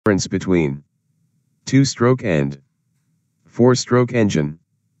Difference between 2-stroke and 4-stroke engine.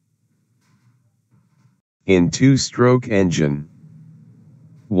 In 2-stroke engine,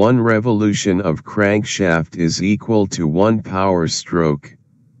 1 revolution of crankshaft is equal to 1 power stroke.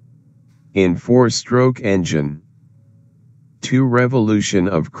 In 4-stroke engine, 2 revolution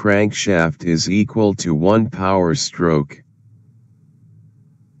of crankshaft is equal to 1 power stroke.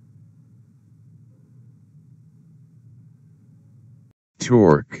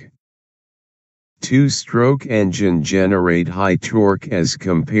 Torque. 2-stroke engine generate high torque as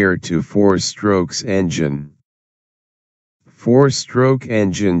compared to 4-strokes engine. 4-stroke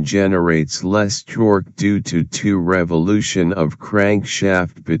engine generates less torque due to 2 revolution of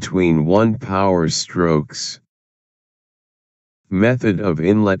crankshaft between 1 power strokes. Method of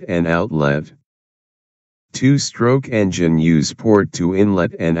inlet and outlet. 2-stroke engine use port to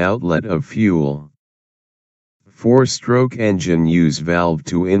inlet and outlet of fuel. 4-stroke engine use valve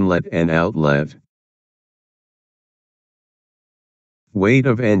to inlet and outlet. Weight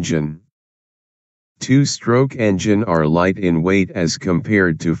of engine. 2-stroke engine are light in weight as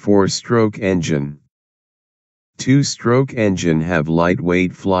compared to 4-stroke engine. 2-stroke engine have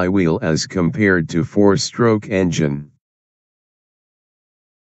lightweight flywheel as compared to 4-stroke engine.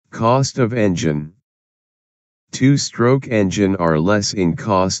 Cost of engine. 2-stroke engine are less in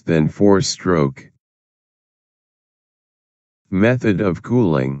cost than 4-stroke. Method of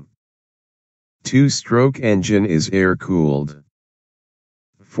cooling. 2-stroke engine is air-cooled.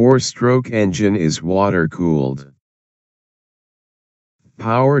 4-stroke engine is water-cooled.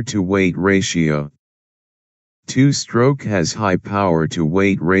 Power-to-weight ratio. 2-stroke has high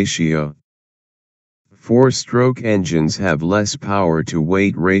power-to-weight ratio. 4-stroke engines have less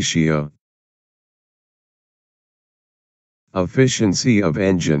power-to-weight ratio. Efficiency of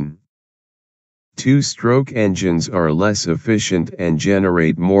engine. 2-stroke engines are less efficient and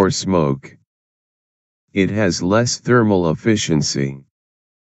generate more smoke. It has less thermal efficiency.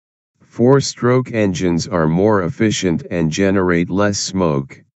 4-stroke engines are more efficient and generate less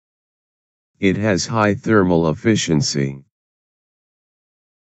smoke. It has high thermal efficiency.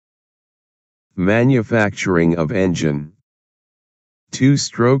 Manufacturing of engine.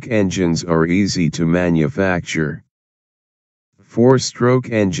 2-stroke engines are easy to manufacture. 4-stroke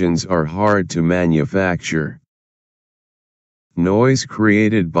engines are hard to manufacture. Noise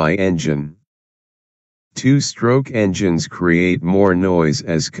created by engine. 2-stroke engines create more noise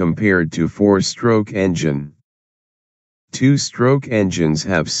as compared to 4-stroke engine. 2-stroke engines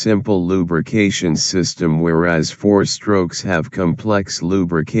have simple lubrication system whereas 4-strokes have complex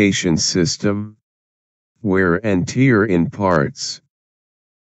lubrication system. Wear and tear in parts.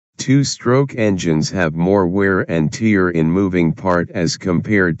 2-stroke engines have more wear and tear in moving part as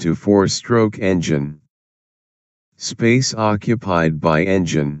compared to 4-stroke engine. Space occupied by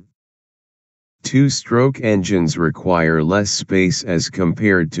engine. 2-stroke engines require less space as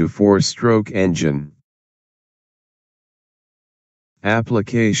compared to 4-stroke engine.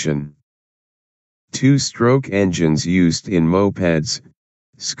 Application. 2-stroke engines used in mopeds,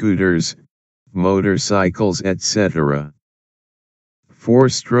 scooters, motorcycles etc.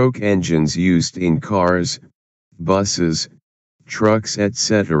 4-stroke engines used in cars, buses, trucks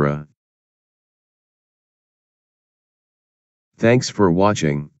etc. Thanks for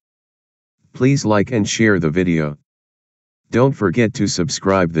watching. Please like and share the video. Don't forget to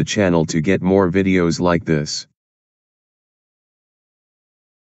subscribe the channel to get more videos like this.